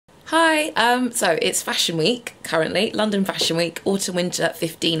Hi, so it's Fashion Week currently, London Fashion Week, Autumn Winter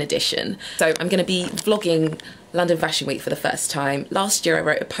 15 edition. So I'm going to be vlogging London Fashion Week for the first time. Last year I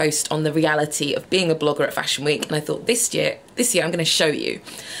wrote a post on the reality of being a blogger at Fashion Week, and I thought this year I'm going to show you.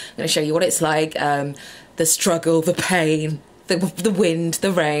 I'm going to show you what it's like, the struggle, the pain, the wind,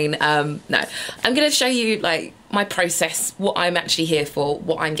 the rain. No, I'm going to show you like my process, what I'm actually here for,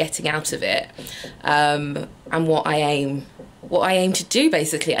 what I'm getting out of it, and what I aim to do.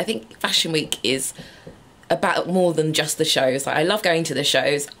 Basically, I think Fashion Week is about more than just the shows. Like, I love going to the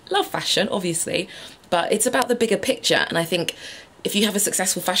shows, love fashion obviously, but it's about the bigger picture. And I think if you have a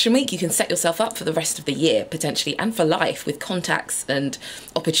successful Fashion Week, you can set yourself up for the rest of the year potentially, and for life, with contacts and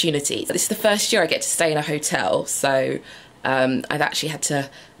opportunities. This is the first year I get to stay in a hotel, so I've actually had to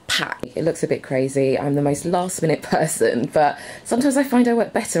pack. It looks a bit crazy, I'm the most last minute person, but sometimes I find I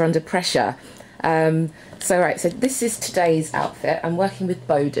work better under pressure. So this is today's outfit. I'm working with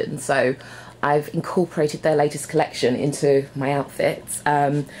Boden, so I've incorporated their latest collection into my outfits.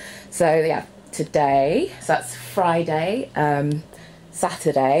 So yeah, today, so that's Friday,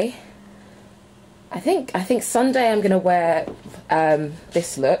 Saturday. I think Sunday I'm gonna wear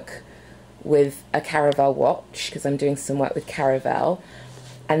this look with a Caravel watch, because I'm doing some work with Caravel,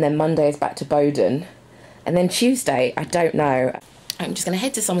 and then Monday is back to Boden, and then Tuesday, I don't know. I'm just going to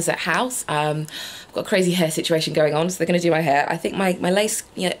head to Somerset House. I've got a crazy hair situation going on, so they're going to do my hair. I think my lace,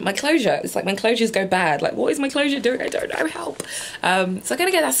 my closure, it's like when closures go bad. Like, what is my closure doing? I don't know, help. So I'm going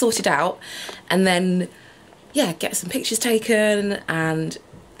to get that sorted out, and then, yeah, get some pictures taken, and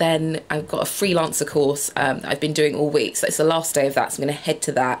then I've got a freelancer course I've been doing all week, so it's the last day of that, so I'm going to head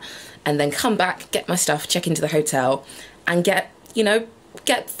to that, and then come back, get my stuff, check into the hotel, and get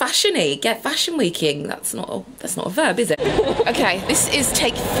fashion-y, get fashion weeking. That's not a verb, is it? Okay, this is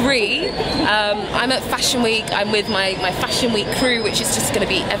take 3. I'm at Fashion Week. I'm with my Fashion Week crew, which is just going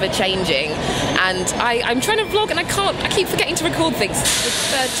to be ever changing. And I'm trying to vlog and I keep forgetting to record things.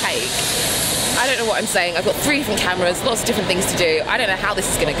 It's the 3rd take. I don't know what I'm saying. I've got 3 different cameras, lots of different things to do. I don't know how this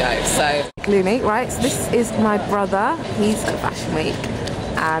is going to go, so. Gloomy, right? So this is my brother. He's at Fashion Week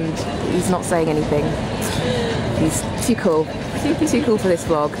and he's not saying anything. He's too cool. Too cool for this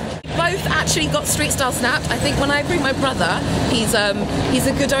vlog. Both actually got street style snapped. I think when I bring my brother, he's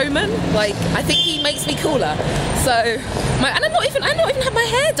a good omen. Like, I think he makes me cooler. So, and I'm not even had my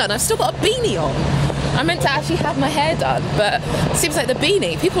hair done. I've still got a beanie on. I meant to actually have my hair done, but it seems like the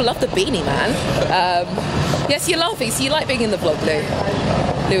beanie. People love the beanie, man. Yes, you're laughing, so you like being in the vlog,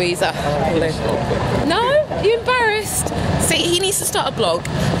 Louisa. No? You embarrassed? See, he needs to start a blog.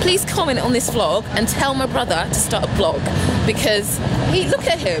 Please comment on this vlog and tell my brother to start a blog, because look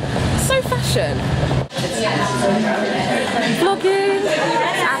at him, so fashion. Vlogging,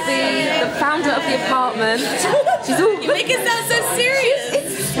 Abby, the founder of the apartment. She's all. You make it sound so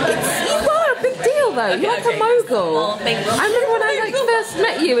serious. You are a big deal though. You're like a mogul. Oh, thank you. I remember when I first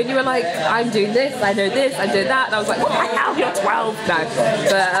met you and you were like, I'm doing this, I know this, I'm doing that, and I was like, what the hell? You're 12 now.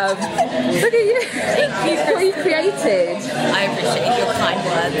 But look at you. Thank you for what you've created. I appreciate your kind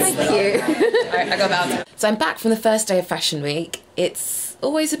words. Thank you. Alright, I got about. So I'm back from the first day of Fashion Week. It's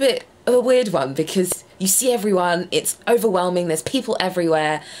always a bit of a weird one because you see everyone, it's overwhelming, there's people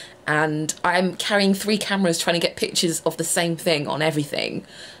everywhere, and I'm carrying 3 cameras trying to get pictures of the same thing on everything,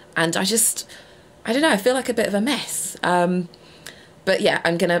 and I don't know, I feel like a bit of a mess. But yeah,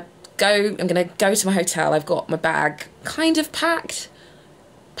 I'm gonna go to my hotel. I've got my bag kind of packed.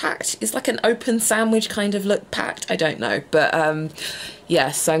 It's like an open sandwich kind of look packed, I don't know, but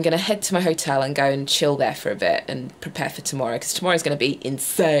yeah, so I'm gonna head to my hotel and go and chill there for a bit and prepare for tomorrow, because tomorrow's gonna be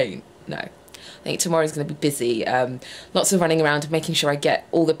insane. No, I think tomorrow's gonna be busy. Lots of running around and making sure I get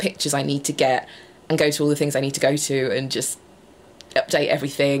all the pictures I need to get and go to all the things I need to go to and just update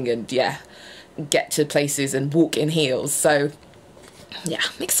everything, and yeah, get to places and walk in heels. So yeah,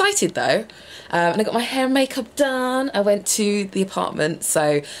 I'm excited though. And I got my hair and makeup done. I went to the apartment,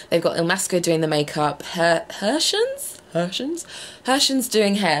 so they've got Ilmasco doing the makeup, Hershen's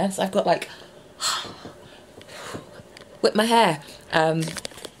doing hair, so I've got like whip my hair.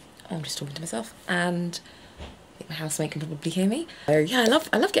 I'm just talking to myself, and I think my housemate can probably hear me. So yeah,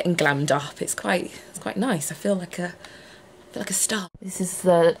 I love getting glammed up. It's quite nice. I feel like a star. This is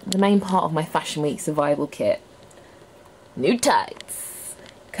the main part of my Fashion Week survival kit. New tights,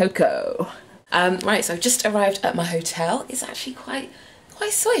 Coco. Right, so I've just arrived at my hotel. It's actually quite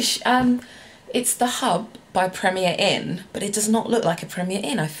swish. It's the Hub by Premier Inn, but it does not look like a Premier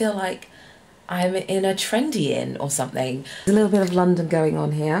Inn. I feel like I'm in a trendy inn or something. There's a little bit of London going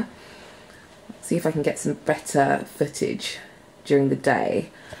on here. Let's see if I can get some better footage during the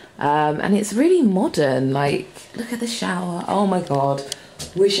day. And it's really modern. Like, look at the shower. Oh my god.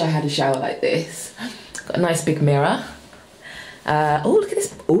 Wish I had a shower like this. Got a nice big mirror. Oh, look at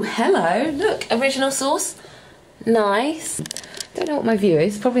this. Oh, hello. Look, original source. Nice. Don't know what my view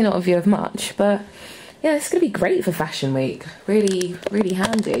is. Probably not a view of much, but yeah, it's gonna be great for Fashion Week. Really, really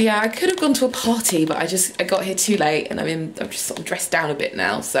handy. Yeah, I could have gone to a party, but I got here too late, and I'm just sort of dressed down a bit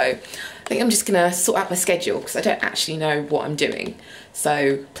now. So I think I'm just gonna sort out my schedule because I don't actually know what I'm doing.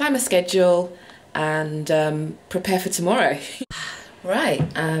 So plan my schedule and prepare for tomorrow. Right.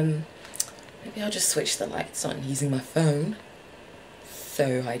 Maybe I'll just switch the lights on using my phone.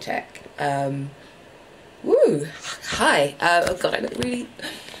 So high tech. Woo! Hi. Oh god, I look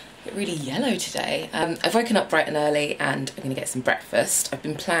really yellow today. I've woken up bright and early and I'm gonna get some breakfast. I've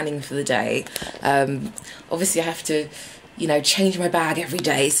been planning for the day. Obviously I have to, you know, change my bag every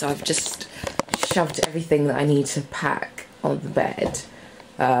day, so I've just shoved everything that I need to pack on the bed.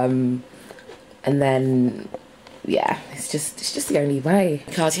 And then, yeah, it's just the only way.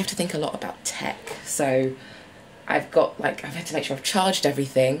 Because you have to think a lot about tech. So I've had to make sure I've charged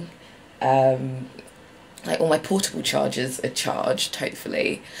everything. Like all my portable chargers are charged,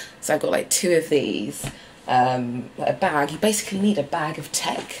 hopefully. So I've got like 2 of these, like a bag. You basically need a bag of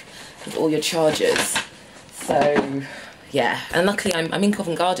tech with all your chargers. So yeah, and luckily I'm in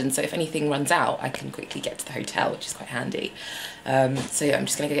Covent Garden, so if anything runs out, I can quickly get to the hotel, which is quite handy. So yeah, I'm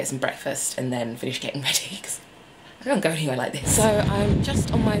just gonna go get some breakfast and then finish getting ready, because I can't go anywhere like this. So I'm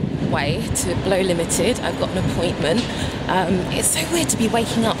just on my way to Blow Limited. I've got an appointment. It's so weird to be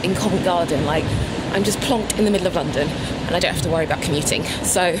waking up in Covent Garden, like I'm just plonked in the middle of London and I don't have to worry about commuting.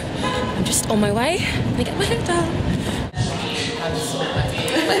 So I'm just on my way. I'm gonna get my hotel.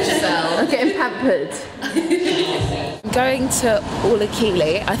 I'm getting pampered. I'm going to Orla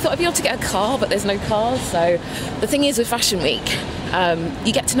Keeley. I thought I'd be able to get a car, but there's no cars. So the thing is with Fashion Week,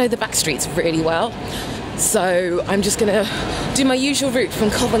 you get to know the back streets really well. So I'm just gonna do my usual route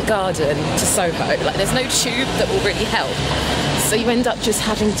from Covent Garden to Soho. Like there's no tube that will really help. So you end up just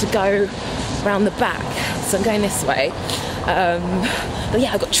having to go around the back. So I'm going this way. But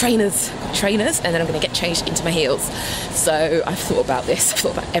yeah, I've got trainers, and then I'm gonna get changed into my heels. So I've thought about this, I've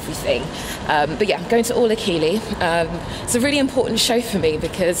thought about everything. But yeah, I'm going to Orla Keeley. It's a really important show for me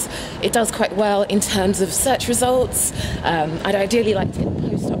because it does quite well in terms of search results. I'd ideally like to get the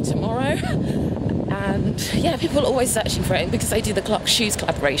post up tomorrow. And yeah, people are always searching for it, and because I do the Clark Shoes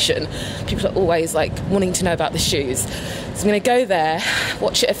collaboration, people are always like wanting to know about the shoes. So I'm going to go there,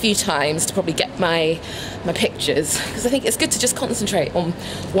 watch it a few times to probably get my pictures, because I think it's good to just concentrate on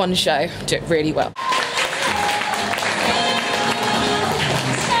one show, do it really well.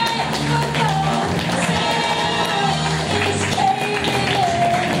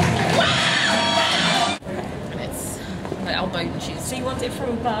 Shoes. So you want it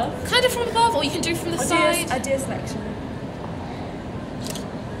from above? Kind of from above, or you can do from the side. Idea selection.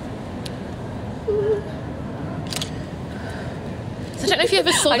 So I don't know if you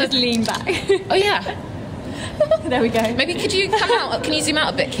ever saw I just lean back. Oh yeah. There we go. Maybe could you come out? Can you zoom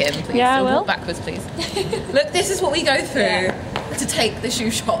out a bit, Kim? Please? Yeah, I will. Walk backwards, please. Look, this is what we go through to take the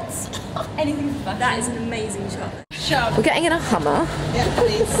shoe shots. Anything for fashion. That is an amazing shot. We're getting in a Hummer. Yeah,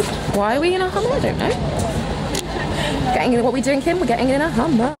 please. Why are we in a Hummer? I don't know. Getting in, what are we doing, Kim? We're getting in a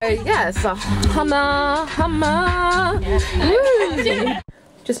Hummer. Oh, yeah, it's a Hummer. Yeah.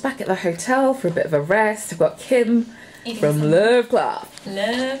 Just back at the hotel for a bit of a rest. I've got Kim from Love Cloth.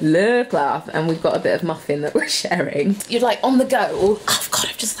 Love Cloth. And we've got a bit of muffin that we're sharing. You're like on the go. Oh God,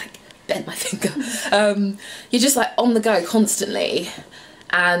 I've just like bent my finger. You're just like on the go constantly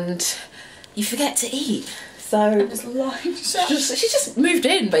and you forget to eat. So she just moved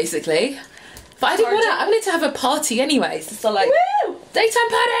in basically. But I didn't want to, I wanted to have a party anyway, so like, woo! Daytime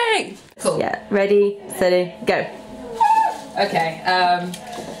party! Cool. Yeah, ready, steady, go. Okay,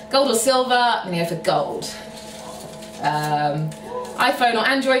 gold or silver, I'm gonna go for gold. iPhone or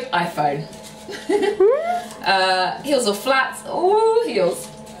Android, iPhone. Heels or flats, ooh, heels.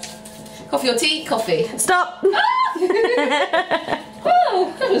 Coffee or tea, coffee. Stop!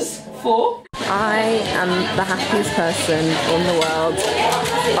 Oh, that was 4. I am the happiest person in the world.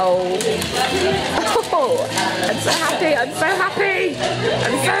 Oh, I'm so happy, I'm so happy.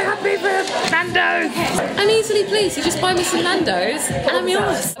 I'm so happy for Nandos. I'm easily pleased, you just buy me some Nandos and I'm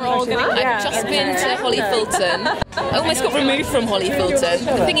yours. I've just been to Holly Fulton. I almost got removed from Holly Fulton.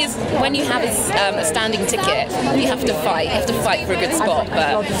 The thing is, when you have a standing ticket, you have to fight for a good spot.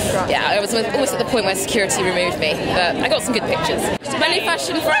 But yeah, I was almost at the point where security removed me. But I got some good pictures. My new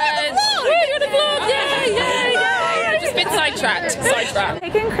fashion friends. We're gonna vlog! Yay! I've just been sidetracked.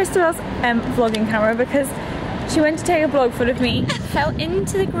 Taking Kristabel's vlogging camera because she went to take a vlog full of me, fell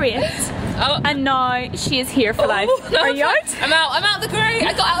into the grate, Oh. And now she is here for life. No, Are you out? I'm out of the grey.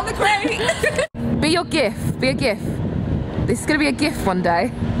 I got out of the grey. Be your gift. Be a gift. This is gonna be a gift one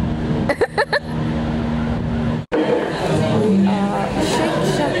day.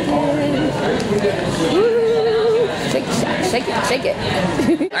 Shake it, shake it.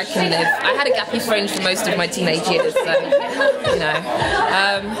 I can live. I had a gappy fringe for most of my teenage years, so, you know.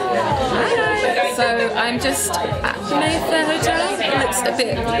 So I'm just at the Mayfair Hotel. It looks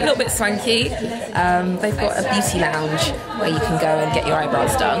a little bit swanky. They've got a beauty lounge where you can go and get your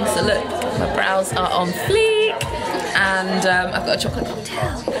eyebrows done. So look, my brows are on fleek, and I've got a chocolate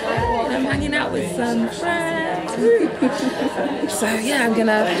cocktail. And I'm hanging out with some friends. So yeah, I'm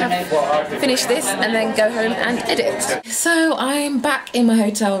gonna finish this and then go home and edit. So I'm back in my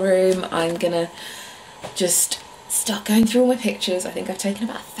hotel room. I'm gonna just start going through all my pictures. I think I've taken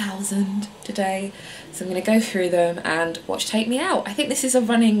about 1,000 today. So I'm gonna go through them and watch Take Me Out. I think this is a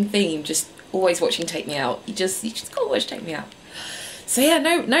running theme, just always watching Take Me Out. You just gotta watch Take Me Out. So yeah,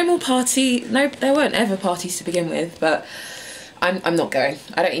 no more party. No, there weren't ever parties to begin with, but I'm not going.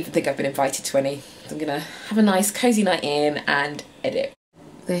 I don't even think I've been invited to any. I'm gonna have a nice cozy night in and edit.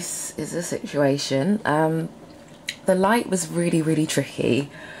 This is the situation. The light was really tricky.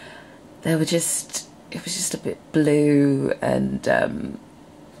 It was just a bit blue, and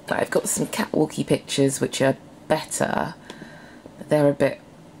I've got some catwalky pictures which are better. They're a bit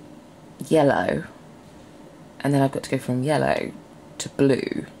yellow, and then I've got to go from yellow to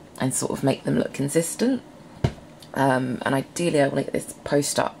blue and sort of make them look consistent. And ideally I want to get this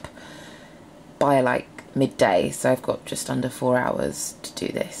post up by like midday, so I've got just under 4 hours to do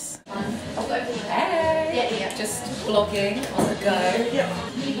this. Hey, just vlogging on the go.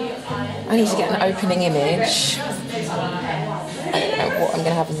 I need to get an opening image. I don't know what I'm going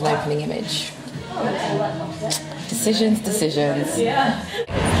to have as an opening image. Decisions.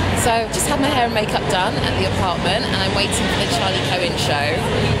 So just had my hair and makeup done at the apartment, and I'm waiting for the Charlie Cohen show.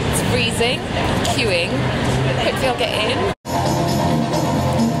 It's freezing, queuing. Hopefully I'll get in.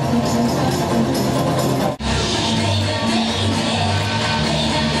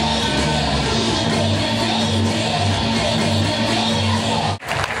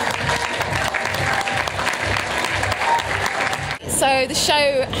 So the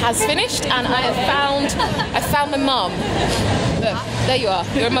show has finished, and I found my mum. Look, there you are.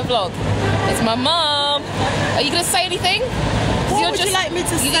 You're in my vlog. It's my mum. Are you going to say anything? What would you like me to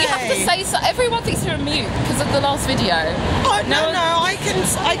say? You have to say so. Everyone thinks you're a mute because of the last video. Oh no, I can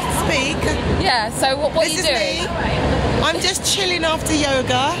speak. Yeah. So what are you doing? I'm just chilling after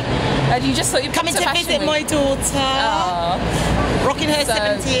yoga. And you just thought you'd coming to visit my daughter. Oh. Rocking her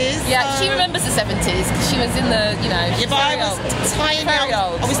 70s. Yeah, she remembers the 70s because she was in the, you know. Yeah, but I was tiny.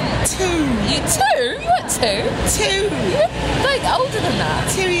 I was 2. You 2? You weren't 2? 2. You were like older than that.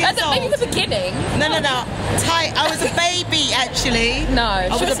 2 years old. Maybe the beginning. No. I was a baby actually. No,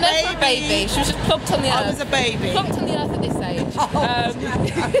 she was never a baby. She was just plonked on the earth. I was a baby. Plonked on the earth at this age.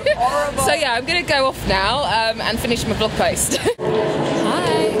 Horrible. So yeah, I'm going to go off now and finish my vlog post.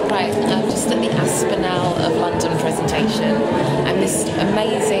 Hi. Right, I'm just at the Aspinall of London presentation, and this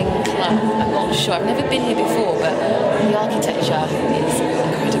amazing club. I'm not sure, I've never been here before, but the architecture is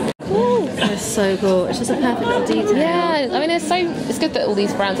incredible. Cool. It's so cool. It's just a perfect little detail. Yeah, I mean, it's good that all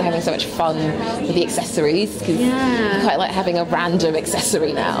these brands are having so much fun with the accessories, because I quite like having a random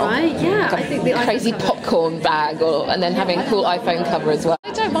accessory now. Right, yeah. Like I think the crazy popcorn bag, and then having a cool iPhone cover as well.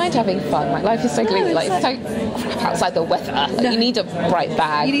 I don't mind having fun. Like, life is so gloomy. Like, it's so crap outside the weather. Like, you need a bright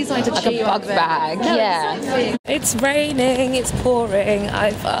bag. You need something to like cheer a you bug up bag. No, yeah. exactly. It's raining. It's pouring.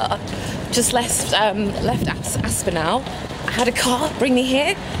 I've just left Aspinall. I had a car bring me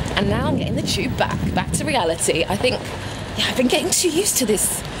here, and now I'm getting the tube back to reality. I think, I've been getting too used to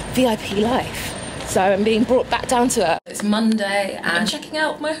this VIP life, so I'm being brought back down to earth. It's Monday, and I'm checking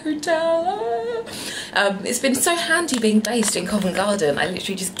out my hotel. It's been so handy being based in Covent Garden. I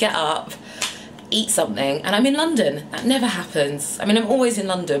literally just get up, eat something, and I'm in London. That never happens. I mean, I'm always in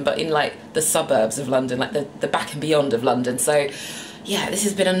London, but in like the suburbs of London, like the back and beyond of London. So yeah, this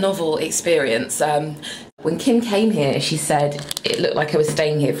has been a novel experience. When Kim came here, she said it looked like I was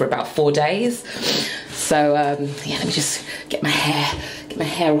staying here for about 4 days. So yeah, let me just get my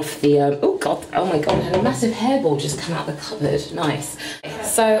hair off the, oh my god, I had a massive hairball just come out the cupboard. Nice.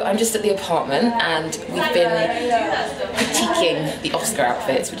 So I'm just at the apartment, and we've been critiquing the Oscar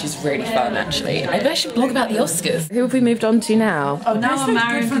outfits, which is really fun actually. Maybe I should blog about the Oscars. Who have we moved on to now? Oh, now I'm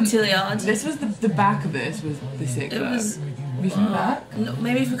married from Tilliard. This was the back of this was the sick. It was back. No,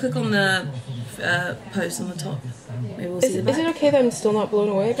 maybe if we click on the post on the top. Maybe we'll Is see the back. it okay that I'm still not blown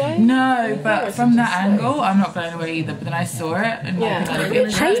away by it? No, but from that angle, I'm not blown away either. But then I saw it, and Yeah. like,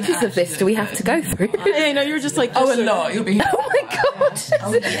 Which pages of this do we have to go through? I know you were just like, Oh, a lot. You'll be. Oh my god!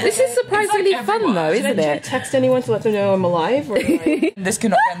 This is surprisingly It's like fun everyone. though, Should I isn't it? text anyone to let them know I'm alive? Or This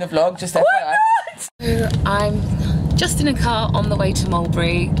cannot go in the vlog. Just FYI. So I'm just in a car on the way to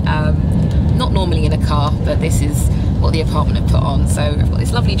Mulberry. Not normally in a car, but this is what the apartment have put on. So I've got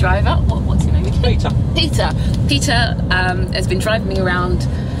this lovely driver. What's your name? Peter. Peter has been driving me around,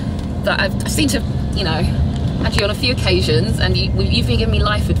 but I've seen to, you know, had you on a few occasions, and you've been giving me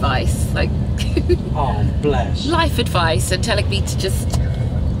life advice, like Oh, bless. life advice, and telling me to just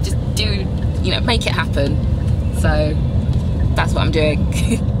do, you know, make it happen. So that's what I'm doing.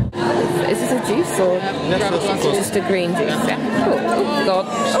 Is this a juice or just a green juice? Yeah. Cool. Oh god.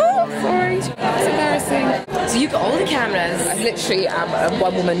 Oh, sorry. It's embarrassing. So you've got all the cameras. I literally am a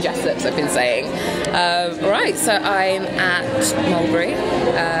one-woman Jessops, I've been saying. Right, so I'm at Mulberry,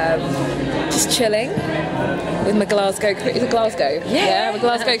 just chilling with my Glasgow crew. Is it Glasgow? Yeah, my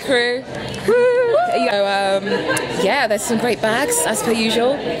Glasgow crew. Woo! So, yeah, there's some great bags as per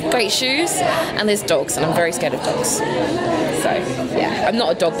usual, great shoes, and there's dogs, and I'm very scared of dogs. So yeah, I'm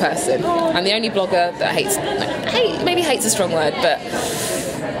not a dog person. I'm the only blogger that hates. No, maybe hate's a strong word, but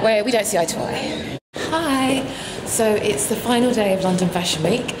where we don't see eye to eye. Hi. So it's the final day of London Fashion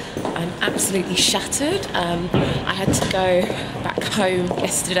Week. I'm absolutely shattered. I had to go back home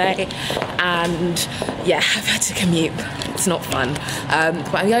yesterday, and yeah, I've had to commute. It's not fun.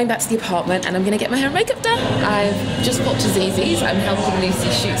 But I'm going back to the apartment, and I'm going to get my hair and makeup done. I've just popped to Zizi's. I'm helping Lucy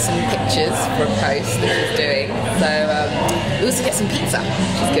shoot some pictures for a post that she's doing. So we also get some pizza,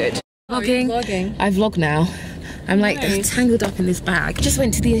 which is good. Vlogging. I vlog now. I'm like tangled up in this bag. Just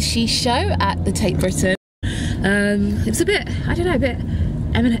went to the Ashish show at the Tate Britain. It was a bit, I don't know, a bit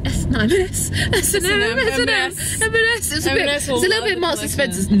M&S, not M&S, S&M, M&S. It was a little bit Marks and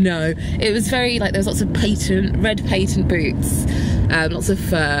Spencer's. No, it was very like, there was lots of red patent boots, lots of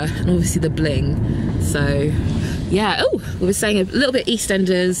fur, and obviously the bling. So yeah, oh, we were saying a little bit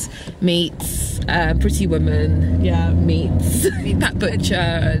EastEnders meets Pretty Woman, meets Pat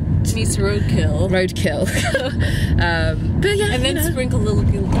Butcher, Meets Roadkill. But yeah, And then sprinkle a little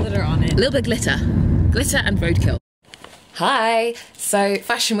glitter on it. a little bit glitter and roadkill. Hi, so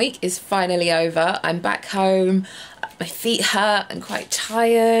Fashion Week is finally over. I'm back home. My feet hurt. I'm quite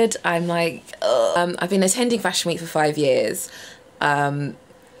tired. I'm like, ugh. I've been attending Fashion Week for 5 years. The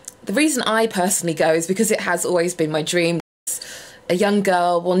reason I personally go is because it has always been my dream. A young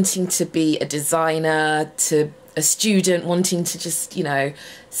girl wanting to be a designer, to a student wanting to just, you know,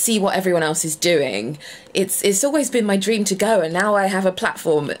 see what everyone else is doing. It's always been my dream to go, and now I have a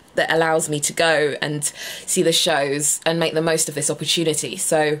platform that allows me to go and see the shows and make the most of this opportunity.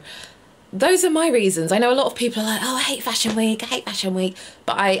 So those are my reasons. I know a lot of people are like, oh, I hate Fashion Week,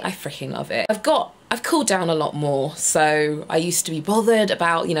 but I freaking love it. I've cooled down a lot more. So I used to be bothered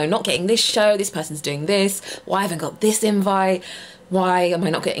about, you know, not getting this show, this person's doing this, why haven't I got this invite, why am I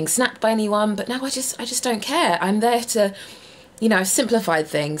not getting snapped by anyone? But now I just don't care. I'm there to, you know, I've simplified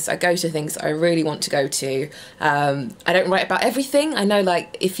things. I go to things I really want to go to. I don't write about everything. I know,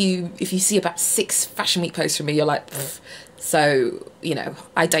 like, if you see about 6 Fashion Week posts from me, you're like, pfft. So, you know,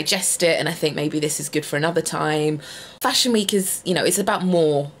 I digest it, and I think maybe this is good for another time. Fashion Week is, you know, it's about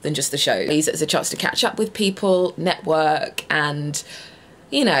more than just the show. It's a chance to catch up with people, network, and,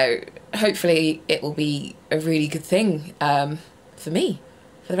 you know, hopefully it will be a really good thing for me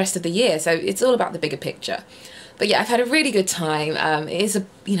for the rest of the year. So it's all about the bigger picture. But yeah, I've had a really good time. It is a,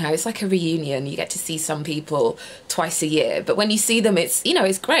 you know, it's like a reunion. You get to see some people twice a year, but when you see them, it's, you know,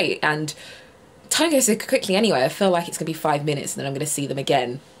 it's great. And time goes so quickly anyway. I feel like it's gonna be 5 minutes and then I'm gonna see them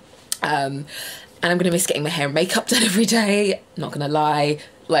again. And I'm gonna miss getting my hair and makeup done every day. Not gonna lie,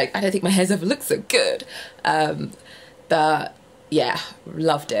 like, I don't think my hair's ever looked so good. But yeah,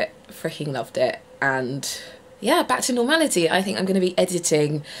 loved it, freaking loved it. And yeah, back to normality. I think I'm gonna be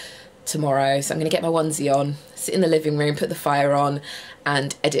editing tomorrow, so I'm gonna get my onesie on, sit in the living room, put the fire on,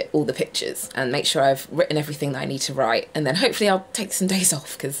 and edit all the pictures and make sure I've written everything that I need to write. And then hopefully I'll take some days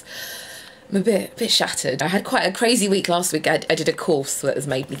off because I'm a bit shattered. I had quite a crazy week last week. I did a course that has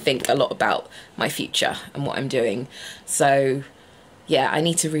made me think a lot about my future and what I'm doing. So yeah, I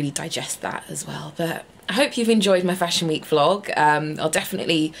need to really digest that as well. But I hope you've enjoyed my Fashion Week vlog.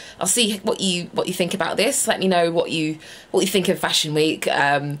 I'll see what you think about this. Let me know what you think of Fashion Week.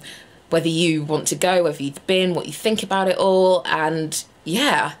 Whether you want to go, whether you've been, what you think about it all. And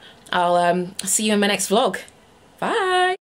yeah, I'll see you in my next vlog. Bye.